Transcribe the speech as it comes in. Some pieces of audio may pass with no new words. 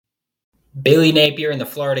Bailey Napier and the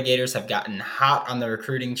Florida Gators have gotten hot on the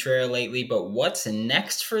recruiting trail lately, but what's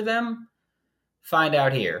next for them? Find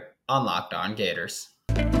out here on Locked On Gators.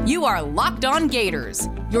 You are Locked On Gators,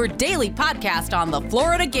 your daily podcast on the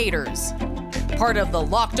Florida Gators. Part of the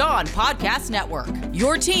Locked On Podcast Network,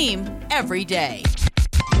 your team every day.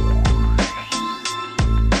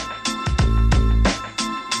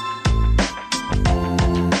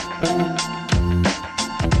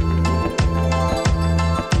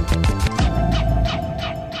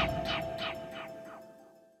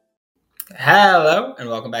 Hello, and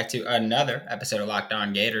welcome back to another episode of Locked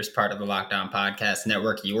On Gators, part of the Locked On Podcast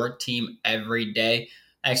Network, your team every day.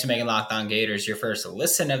 Thanks for making Locked On Gators your first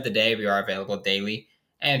listen of the day. We are available daily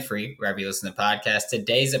and free wherever you listen to podcasts.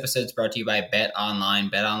 Today's episode is brought to you by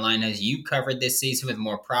BetOnline. BetOnline has you covered this season with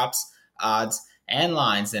more props, odds, and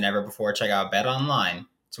lines than ever before. Check out BetOnline.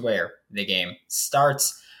 It's where the game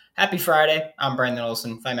starts. Happy Friday. I'm Brandon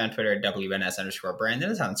Olson. Find me on Twitter at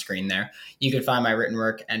WNS_Brandon. It's on screen there. You can find my written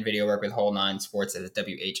work and video work with Whole Nine Sports at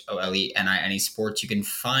WHOLENINE Sports. You can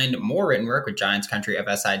find more written work with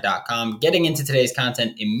GiantsCountryFSI.com. Getting into today's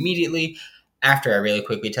content immediately after I really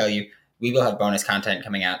quickly tell you, we will have bonus content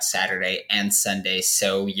coming out Saturday and Sunday.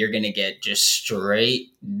 So you're going to get just straight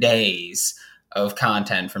days of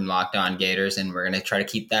content from Locked On Gators, and we're going to try to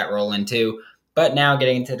keep that rolling too. But now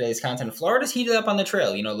getting into today's content, Florida's heated up on the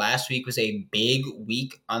trail. You know, last week was a big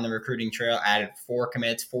week on the recruiting trail, added 4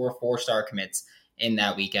 4-star commits in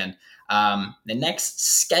that weekend. The next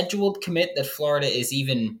scheduled commit that Florida is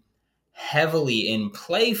even heavily in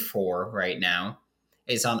play for right now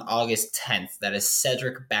is on August 10th. That is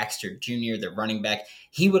Cedric Baxter Jr., the running back.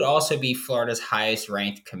 He would also be Florida's highest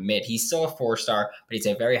ranked commit. He's still a 4-star, but he's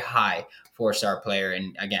a very high 4-star player.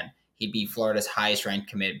 And again, he'd be Florida's highest ranked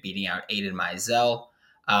commit, beating out Aiden Mizell.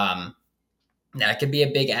 That could be a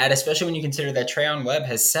big add, especially when you consider that Trayon Webb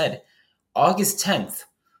has said August 10th,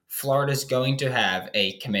 Florida's going to have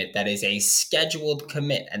a commit that is a scheduled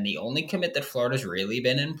commit. And the only commit that Florida's really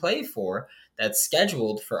been in play for that's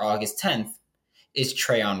scheduled for August 10th is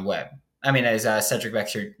Trayon Webb. I mean, as Cedric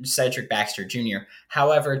Baxter Jr.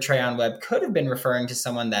 However, Trayon Webb could have been referring to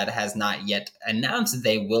someone that has not yet announced that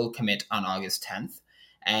they will commit on August 10th.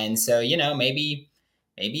 And so, you know, maybe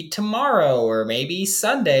tomorrow or maybe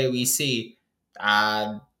Sunday we see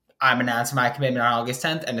I'm announcing my commitment on August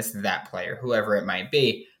 10th, and it's that player, whoever it might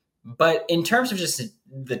be. But in terms of just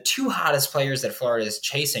the two hottest players that Florida is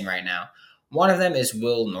chasing right now, one of them is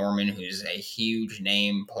Will Norman, who's a huge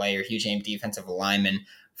name player, huge name defensive lineman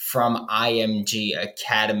from IMG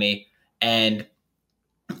Academy. And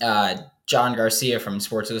John Garcia from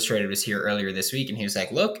Sports Illustrated was here earlier this week, and he was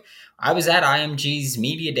like, look, I was at IMG's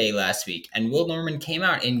media day last week, and Will Norman came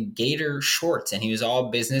out in Gator shorts, and he was all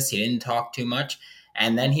business. He didn't talk too much.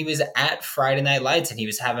 And then he was at Friday Night Lights, and he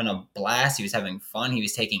was having a blast. He was having fun. He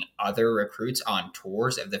was taking other recruits on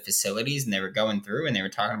tours of the facilities, and they were going through, and they were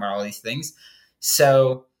talking about all these things.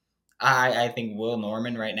 So I think Will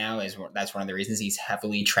Norman right now that's one of the reasons he's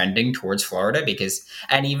heavily trending towards Florida, because,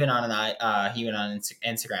 and even he went on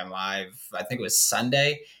Instagram Live, I think it was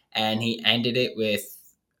Sunday, and he ended it with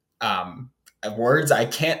words I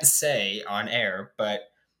can't say on air, but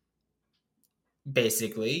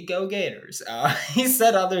basically, go Gators. He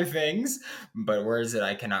said other things, but words that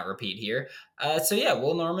I cannot repeat here. So yeah,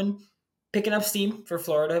 Will Norman picking up steam for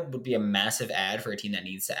Florida would be a massive add for a team that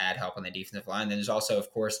needs to add help on the defensive line. Then there's also, of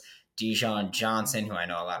course, Dijon Johnson, who I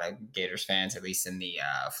know a lot of Gators fans, at least in the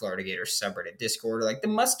Florida Gators subreddit Discord, are like the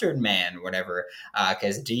mustard man, whatever,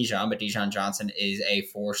 because Dijon Johnson is a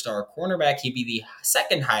 4-star cornerback. He'd be the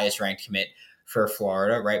second highest ranked commit for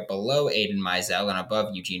Florida, right below Aiden Mizell and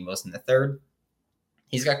above Eugene Wilson III.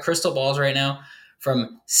 He's got crystal balls right now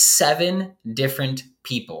from 7 different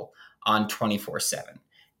people on 24/7.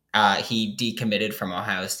 He decommitted from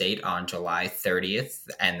Ohio State on July 30th.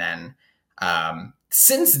 And then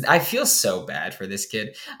since I feel so bad for this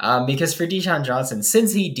kid, because for Dijon Johnson,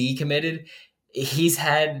 since he decommitted, he's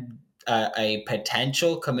had a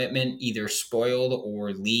potential commitment either spoiled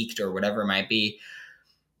or leaked or whatever it might be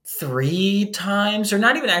 3 times, or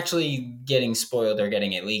not even actually getting spoiled or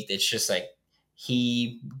getting it leaked. It's just like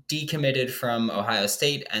he decommitted from Ohio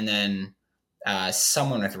State, and then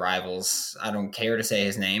someone with Rivals, I don't care to say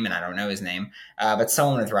his name, and I don't know his name, but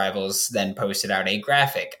someone with Rivals then posted out a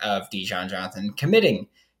graphic of Dijon Johnson committing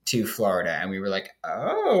to Florida, and we were like,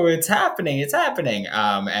 oh, it's happening.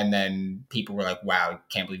 And then people were like, wow,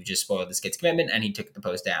 can't believe you just spoiled this kid's commitment, and he took the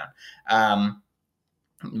post down.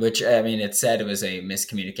 Which, I mean, it said it was a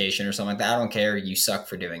miscommunication or something like that. I don't care. You suck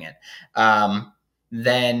for doing it.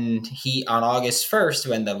 Then he, on August 1st,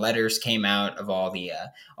 when the letters came out of all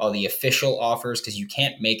the official offers, because you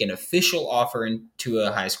can't make an official offer to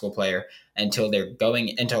a high school player until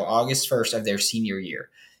August 1st of their senior year.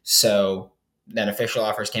 So then official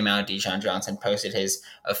offers came out. Deshaun Johnson posted his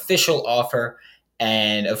official offer.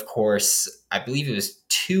 And of course, I believe it was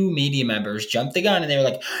 2 media members jumped the gun and they were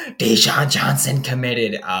like, Deshaun Johnson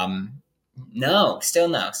committed. No, still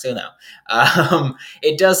no.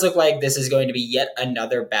 It does look like this is going to be yet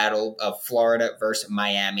another battle of Florida versus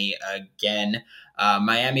Miami again.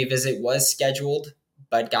 Miami visit was scheduled,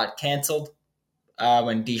 but got canceled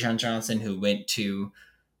when Deshaun Johnson, who went to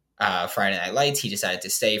Friday Night Lights, he decided to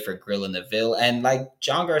stay for Grill in the Ville. And like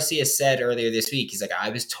John Garcia said earlier this week, he's like, I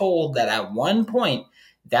was told that at one point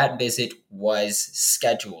that visit was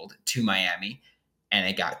scheduled to Miami and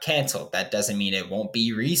it got canceled. That doesn't mean it won't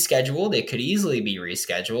be rescheduled. It could easily be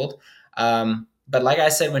rescheduled. But like I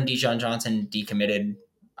said, when Deshaun Johnson decommitted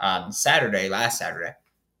on last Saturday,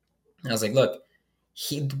 I was like, look,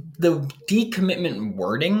 the decommitment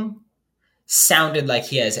wording sounded like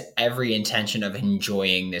he has every intention of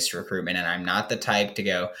enjoying this recruitment. And I'm not the type to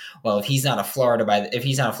go, well, if he's not a Florida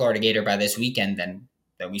Gator by this weekend, then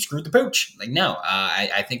we screwed the pooch. Like, no,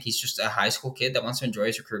 I think he's just a high school kid that wants to enjoy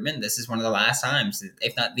his recruitment. This is one of the last times,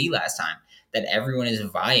 if not the last time, that everyone is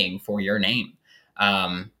vying for your name.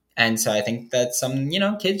 And so I think that some,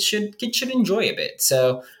 kids should enjoy a bit.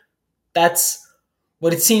 So that's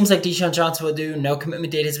what it seems like Deshaun Johnson will do. No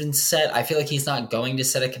commitment date has been set. I feel like he's not going to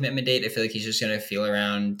set a commitment date. I feel like he's just going to feel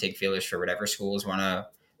around, take feelers for whatever schools want to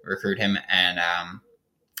recruit him,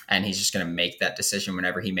 and he's just going to make that decision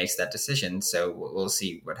whenever he makes that decision. So we'll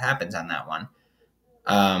see what happens on that one.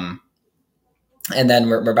 And then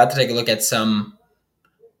we're about to take a look at some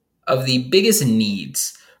of the biggest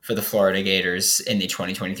needs for the Florida Gators in the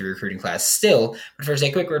 2023 recruiting class still. But first,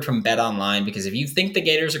 a quick word from BetOnline, because if you think the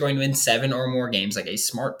Gators are going to win 7 or more games like a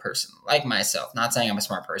smart person, like myself, not saying I'm a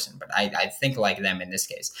smart person, but I think like them in this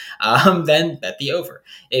case, then bet the over.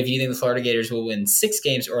 If you think the Florida Gators will win 6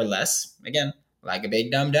 games or less, again, like a big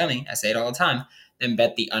dumb dummy, I say it all the time, then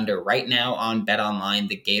bet the under. Right now on BetOnline,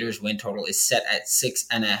 the Gators win total is set at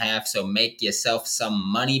 6.5, so make yourself some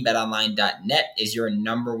money. BetOnline.net is your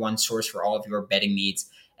number one source for all of your betting needs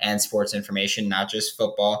and sports information, not just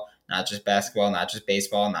football, not just basketball, not just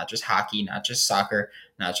baseball, not just hockey, not just soccer,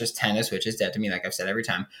 not just tennis, which is dead to me, like I've said every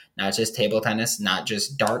time, not just table tennis, not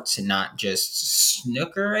just darts, not just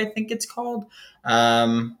snooker, I think it's called.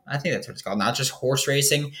 I think that's what it's called. Not just horse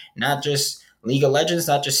racing, not just League of Legends,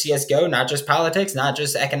 not just CSGO, not just politics, not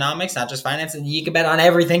just economics, not just finance. You can bet on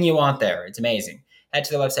everything you want there. It's amazing. Head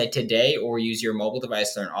to the website today or use your mobile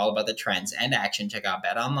device to learn all about the trends and action. Check out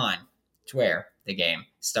BetOnline. It's where the game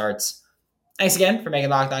starts. Thanks again for making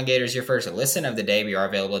Locked On Gators your first listen of the day. We are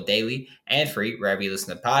available daily and free wherever you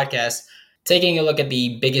listen to podcasts. Taking a look at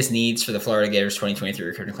the biggest needs for the Florida Gators 2023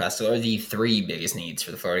 recruiting class, or the 3 biggest needs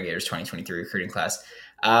for the Florida Gators 2023 recruiting class.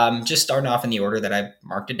 Just starting off in the order that I've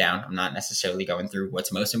marked it down. I'm not necessarily going through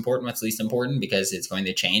what's most important, what's least important, because it's going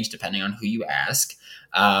to change depending on who you ask.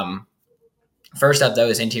 First up, though,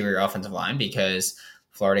 is interior offensive line, because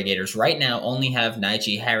Florida Gators right now only have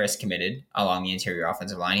Najee Harris committed along the interior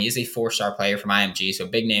offensive line. He is a 4-star player from IMG, so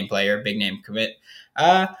big name player, big name commit.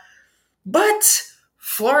 But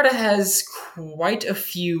Florida has quite a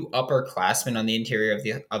few upperclassmen on the interior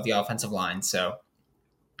of the offensive line. So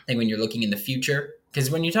I think when you're looking in the future,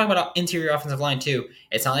 because when you talk about interior offensive line too,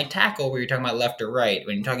 it's not like tackle where you're talking about left or right.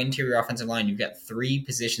 When you talk interior offensive line, you've got 3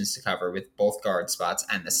 positions to cover with both guard spots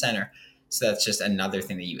and the center. So that's just another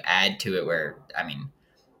thing that you add to it where,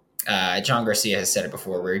 John Garcia has said it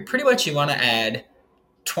before, where pretty much you want to add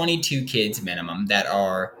 22 kids minimum that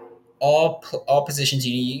are all positions.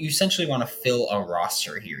 You essentially want to fill a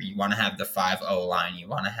roster here. You want to have the 5-0 line. You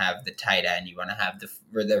want to have the tight end. You want to have the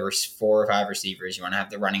 4 or 5 receivers. You want to have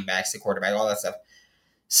the running backs, the quarterback, all that stuff.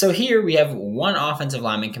 So here we have 1 offensive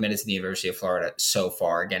lineman committed to the University of Florida so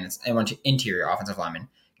far. Again, it's 1 interior offensive lineman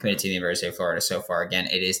committed to the University of Florida so far. Again,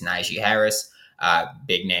 it is Najee Harris,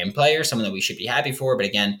 big name player, someone that we should be happy for. But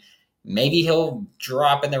again, maybe he'll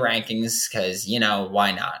drop in the rankings because,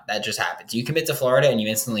 why not? That just happens. You commit to Florida and you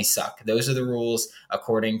instantly suck. Those are the rules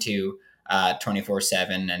according to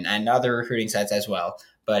 24/7 and other recruiting sites as well.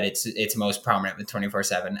 But it's most prominent with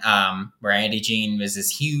 24/7, where Andy Jean was this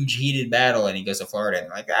huge heated battle and he goes to Florida and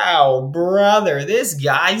like, oh, brother, this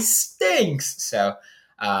guy stinks. So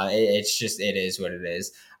it is what it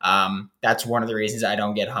is. That's one of the reasons I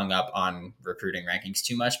don't get hung up on recruiting rankings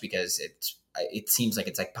too much, because it seems like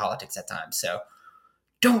it's like politics at times. So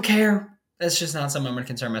don't care. that's just not something I'm going to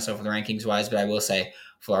concern myself with rankings wise. But I will say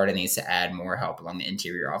Florida needs to add more help along the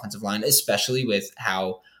interior offensive line, especially with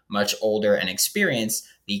how much older and experienced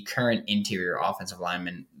the current interior offensive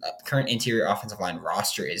line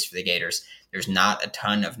roster is for the Gators. There's not a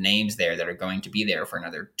ton of names there that are going to be there for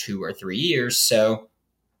another 2 or 3 years. So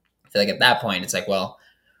I feel like at that point, it's like, well,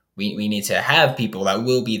 we need to have people that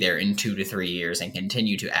will be there in 2 to 3 years and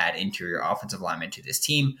continue to add interior offensive linemen to this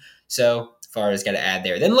team. So Florida's got to add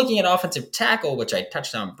there. Then looking at offensive tackle, which I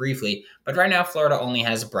touched on briefly, but right now Florida only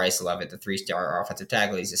has Bryce Lovett, the 3-star offensive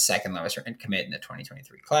tackle. He's the second lowest ranked commit in the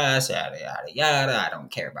 2023 class, yada, yada, yada. I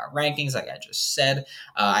don't care about rankings, like I just said.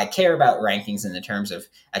 I care about rankings in the terms of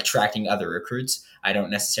attracting other recruits. I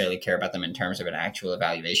don't necessarily care about them in terms of an actual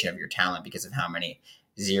evaluation of your talent because of how many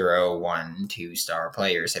 0, 1, 2-star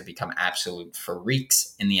players have become absolute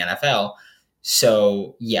freaks in the NFL.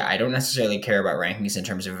 So, yeah, I don't necessarily care about rankings in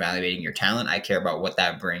terms of evaluating your talent. I care about what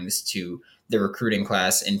that brings to the recruiting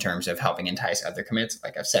class in terms of helping entice other commits,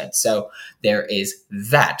 like I've said. So there is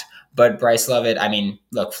that. But Bryce Lovett, I mean,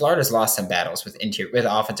 look, Florida's lost some battles with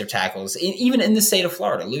offensive tackles, even in the state of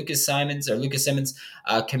Florida. Lucas Simmons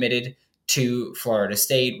committed to Florida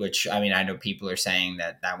State, which, I mean, I know people are saying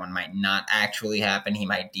that one might not actually happen. He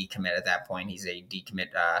might decommit at that point. He's a decommit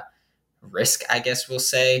risk, I guess we'll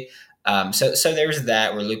say. So there's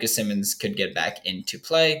that where Lucas Simmons could get back into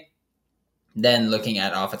play. Then looking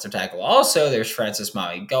at offensive tackle also, there's Francis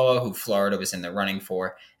Mauigoa, who Florida was in the running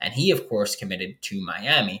for, and he, of course, committed to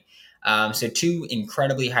Miami. So 2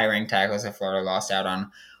 incredibly high-ranked tackles that Florida lost out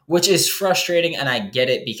on, which is frustrating, and I get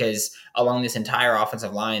it because along this entire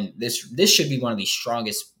offensive line, this should be one of the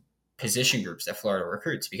strongest position groups that Florida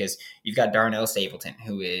recruits because you've got Darnell Stapleton,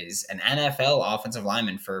 who is an NFL offensive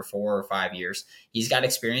lineman for 4 or 5 years. He's got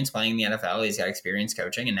experience playing in the NFL. He's got experience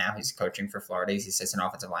coaching, and now he's coaching for Florida. He's the assistant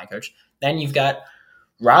offensive line coach. Then you've got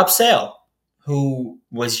Rob Sale, who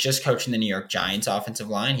was just coaching the New York Giants offensive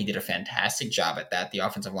line. He did a fantastic job at that. The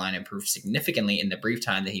offensive line improved significantly in the brief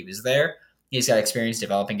time that he was there. He's got experience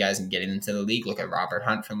developing guys and getting into the league. Look at Robert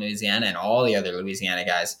Hunt from Louisiana and all the other Louisiana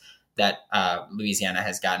guys that Louisiana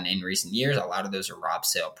has gotten in recent years. A lot of those are Rob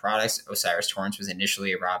Sale products. Osiris Torrance was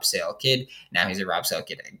initially a Rob Sale kid. Now he's a Rob Sale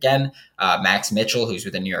kid again. Max Mitchell, who's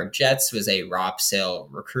with the New York Jets, was a Rob Sale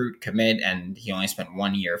recruit commit, and he only spent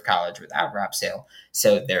 1 year of college without Rob Sale.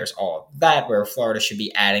 So there's all of that where Florida should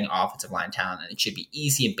be adding offensive line talent, and it should be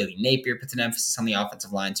easy. And Billy Napier puts an emphasis on the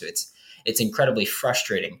offensive line, so it's incredibly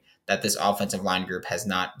frustrating that this offensive line group has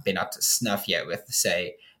not been up to snuff yet with,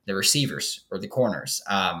 say, the receivers or the corners.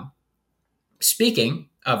 Speaking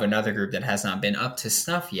of another group that has not been up to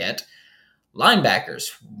snuff yet,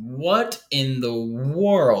 linebackers. What in the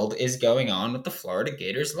world is going on with the Florida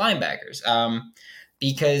Gators linebackers?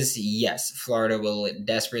 Because, yes, Florida will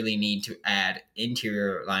desperately need to add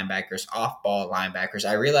interior linebackers, off-ball linebackers.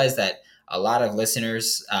 I realize that a lot of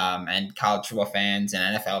listeners and college football fans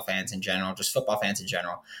and NFL fans in general, just football fans in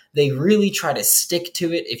general, they really try to stick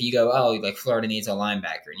to it. If you go, oh, like Florida needs a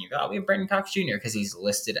linebacker, and you go, oh, we have Brenton Cox Jr. because he's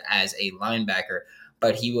listed as a linebacker,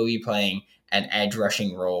 but he will be playing an edge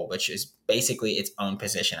rushing role, which is basically its own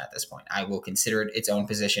position at this point. I will consider it its own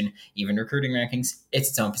position. Even recruiting rankings, it's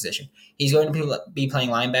its own position. He's going to be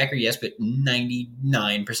playing linebacker, yes, but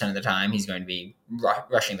 99% of the time he's going to be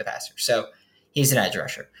rushing the passer. So he's an edge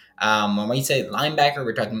rusher. When we say linebacker,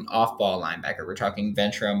 we're talking off-ball linebacker. We're talking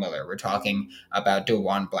Ventrell Miller. We're talking about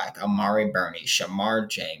DeJuan Black, Amari Burney, Shamar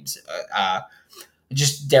James,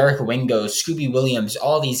 just Derek Wingo, Scooby Williams,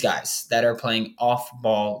 all these guys that are playing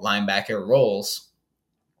off-ball linebacker roles.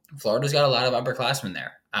 Florida's got a lot of upperclassmen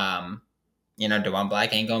there. DeJuan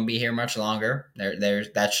Black ain't going to be here much longer.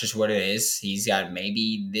 That's just what it is. He's got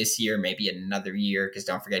maybe this year, maybe another year, because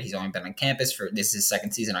don't forget he's only been on campus this is his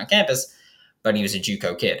second season on campus, but he was a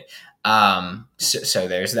JUCO kid. So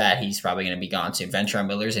there's that. He's probably going to be gone soon. Ventrell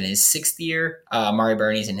Miller's in his 6th year. Amari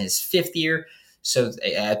Burney's in his 5th year. So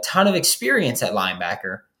a ton of experience at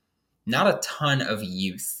linebacker, not a ton of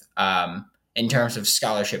youth. In terms of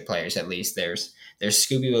scholarship players, at least there's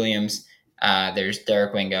Scooby Williams, there's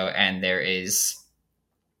Derek Wingo, and there is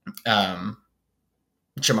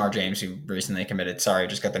Shamar James, who recently committed. Sorry,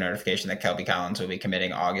 just got the notification that Kelby Collins will be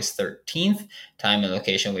committing August 13th. Time and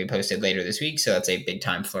location will be posted later this week. So that's a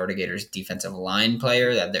big-time Florida Gators defensive line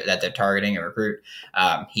player that they're targeting a recruit.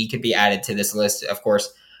 He could be added to this list, of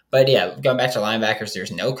course. But yeah, going back to linebackers,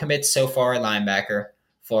 there's no commits so far at linebacker.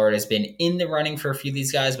 Florida's been in the running for a few of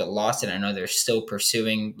these guys, but lost it. I know they're still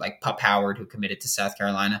pursuing, like Pup Howard, who committed to South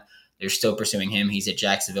Carolina. They're still pursuing him. He's a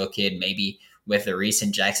Jacksonville kid. Maybe with the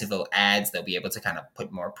recent Jacksonville ads, they'll be able to kind of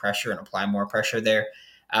put more pressure and apply more pressure there.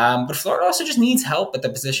 But Florida also just needs help at the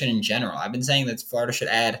position in general. I've been saying that Florida should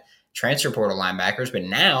add transfer portal linebackers, but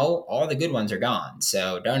now all the good ones are gone.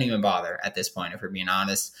 So don't even bother at this point, if we're being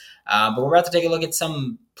honest. But we're about to take a look at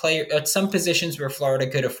some positions where Florida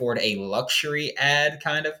could afford a luxury ad,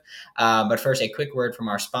 kind of. But first, a quick word from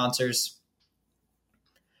our sponsors.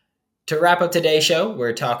 To wrap up today's show,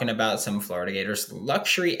 we're talking about some Florida Gators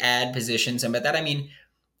luxury ad positions. And by that, I mean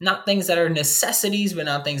not things that are necessities, but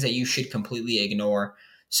not things that you should completely ignore.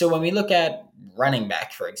 So when we look at running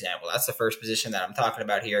back, for example, that's the first position that I'm talking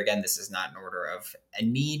about here. Again, this is not in order of a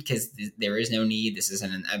need because there is no need. This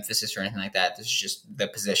isn't an emphasis or anything like that. This is just the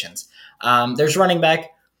positions. There's running back.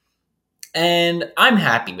 And I'm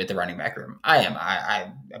happy with the running back room. I'm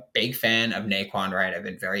a big fan of Naquan Wright. I've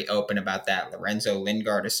been very open about that. Lorenzo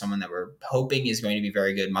Lingard is someone that we're hoping is going to be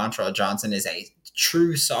very good. Montrell Johnson is a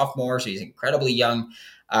true sophomore, so he's incredibly young.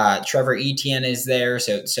 Trevor Etienne is there.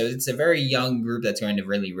 So it's a very young group that's going to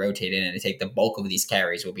really rotate in and take the bulk of these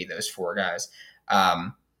carries will be those four guys.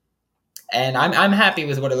 And I'm happy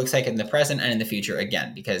with what it looks like in the present and in the future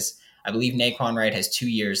again, because I believe Naquan Wright has 2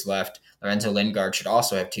 years left. Lorenzo Lingard should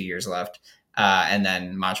also have 2 years left. And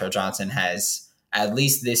then Montrell Johnson has at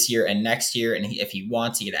least this year and next year. And if he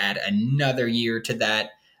wants, he could add another year to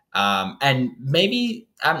that. And maybe,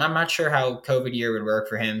 I'm not sure how COVID year would work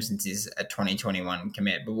for him since he's a 2021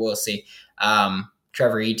 commit, but we'll see.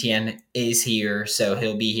 Trevor Etienne is here, so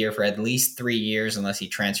he'll be here for at least 3 years unless he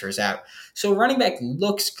transfers out. So running back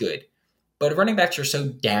looks good. But running backs are so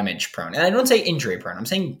damage prone. And I don't say injury prone. I'm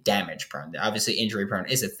saying damage prone. Obviously, injury prone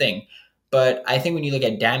is a thing. But I think when you look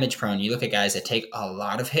at damage prone, you look at guys that take a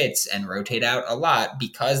lot of hits and rotate out a lot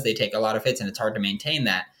because they take a lot of hits and it's hard to maintain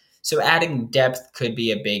that. So adding depth could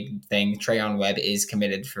be a big thing. Trayon Webb is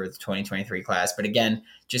committed for the 2023 class. But again,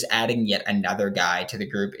 just adding yet another guy to the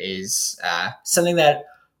group is something that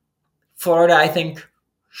Florida, I think,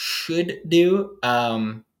 should do.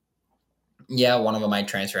 Yeah, one of them might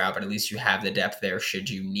transfer out, but at least you have the depth there should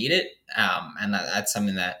you need it. And that's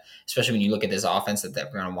something that, especially when you look at this offense, that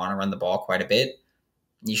they're going to want to run the ball quite a bit.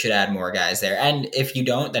 You should add more guys there. And if you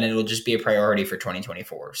don't, then it'll just be a priority for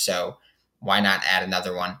 2024. So why not add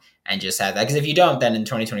another one and just have that? Because if you don't, then in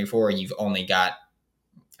 2024, you've only got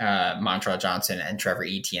Montrell Johnson and Trevor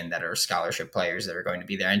Etienne that are scholarship players that are going to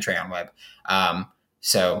be there, and Trayon Webb.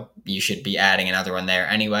 So you should be adding another one there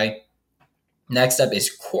anyway. Next up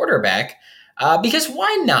is quarterback. Because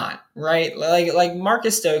why not, right? Like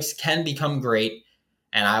Marcus Stokes can become great,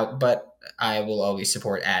 but I will always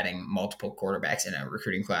support adding multiple quarterbacks in a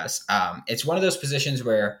recruiting class. It's one of those positions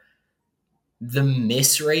where the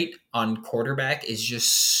miss rate on quarterback is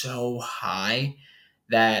just so high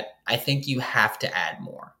that I think you have to add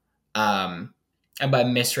more. And by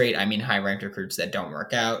miss rate, I mean high-ranked recruits that don't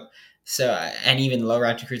work out. So, and even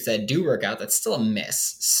low-ranked recruits that do work out, that's still a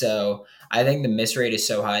miss. So I think the miss rate is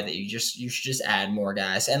so high that you should just add more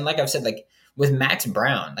guys. And like I've said, like with Max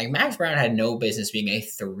Brown, Max Brown had no business being a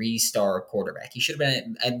 3-star quarterback. He should have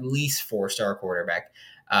been at least 4-star quarterback.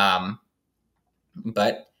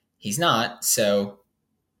 But he's not. So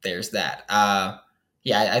there's that.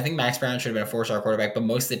 Yeah, I think Max Brown should have been a 4-star quarterback, but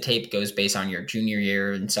most of the tape goes based on your junior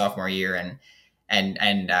year and sophomore year and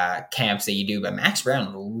camps that you do. But Max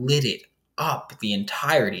Brown lit it up the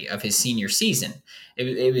entirety of his senior season.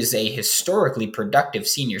 It was a historically productive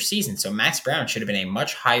senior season. So Max Brown should have been a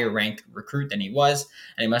much higher ranked recruit than he was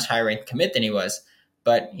and a much higher ranked commit than he was.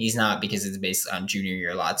 But he's not because it's based on junior year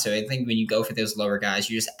a lot. So I think when you go for those lower guys,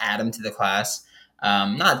 you just add them to the class.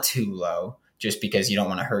 Not too low, just because you don't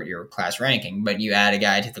want to hurt your class ranking. But you add a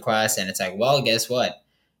guy to the class and it's like, well, guess what?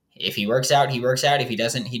 If he works out, he works out. If he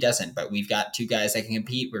doesn't, he doesn't. But we've got 2 guys that can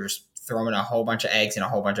compete. We're just throwing a whole bunch of eggs in a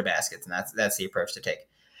whole bunch of baskets. And that's the approach to take.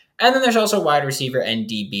 And then there's also wide receiver and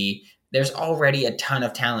DB. There's already a ton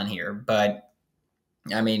of talent here. But,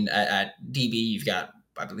 I mean, at DB, you've got,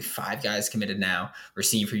 I believe, 5 guys committed now.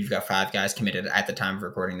 Receiver, you've got 5 guys committed at the time of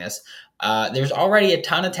recording this. There's already a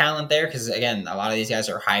ton of talent there because, again, a lot of these guys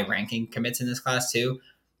are high-ranking commits in this class too.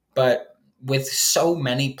 But with so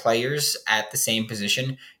many players at the same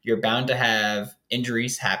position, you're bound to have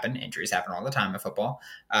injuries happen. Injuries happen all the time in football.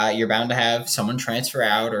 You're bound to have someone transfer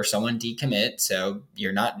out or someone decommit. So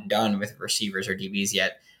you're not done with receivers or DBs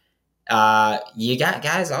yet. You got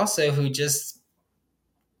guys also who just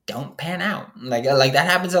don't pan out. Like that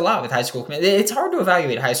happens a lot with high school. It's hard to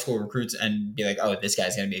evaluate high school recruits and be like, oh, this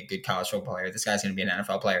guy's going to be a good college football player. This guy's going to be an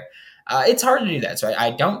NFL player. It's hard to do that. So I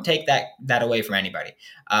don't take that away from anybody.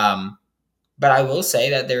 But I will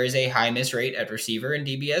say that there is a high miss rate at receiver and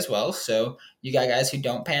DB as well. So you got guys who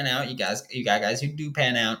don't pan out. You got guys who do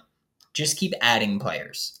pan out. Just keep adding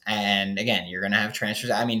players. And again, you're going to have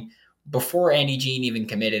transfers. I mean, before Andy Jean even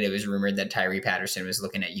committed, it was rumored that Tyree Patterson was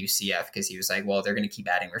looking at UCF because he was like, well, they're going to keep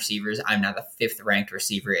adding receivers. I'm now the 5th ranked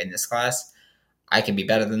receiver in this class. I can be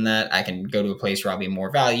better than that. I can go to a place where I'll be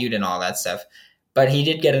more valued and all that stuff. But he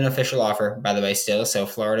did get an official offer, by the way, still. So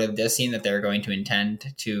Florida does seem that they're going to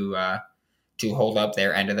intend to hold up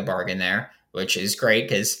their end of the bargain there, which is great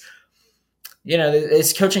because,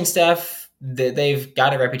 this coaching staff, they've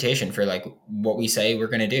got a reputation for like what we say we're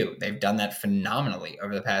going to do. They've done that phenomenally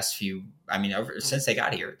over the past since they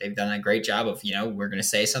got here. They've done a great job of, we're going to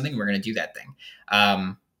say something, we're going to do that thing.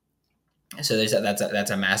 So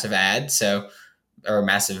that's a massive add. Or a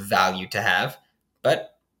massive value to have,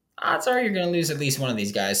 but odds are you're going to lose at least one of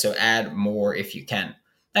these guys. So add more if you can.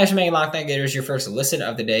 Thanks for making Locked On Gators your first listen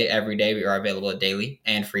of the day every day. We are available daily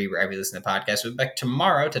and free wherever you listen to podcasts. We'll be back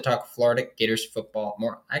tomorrow to talk Florida Gators football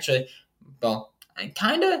more. Actually, well, I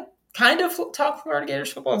kind of talk Florida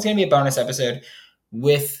Gators football. It's going to be a bonus episode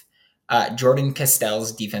with Jordan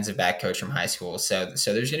Castell's defensive back coach from high school. So there's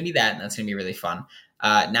going to be that, and that's going to be really fun.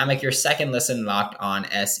 Now make your second listen Locked On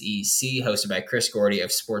SEC, hosted by Chris Gordy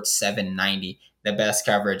of Sports 790. The best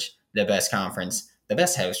coverage, the best conference, the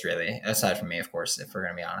best host, really, aside from me, of course, if we're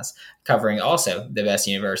going to be honest. Covering also the best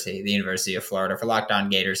university, the University of Florida. For Locked On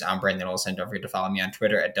Gators, I'm Brandon Olson. Don't forget to follow me on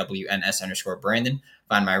Twitter at WNS_Brandon.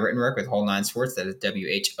 Find my written work with Whole Nine Sports, that is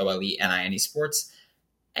WHOLENINE Sports,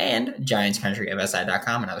 and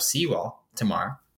GiantsCountryFSI.com, and I'll see you all tomorrow.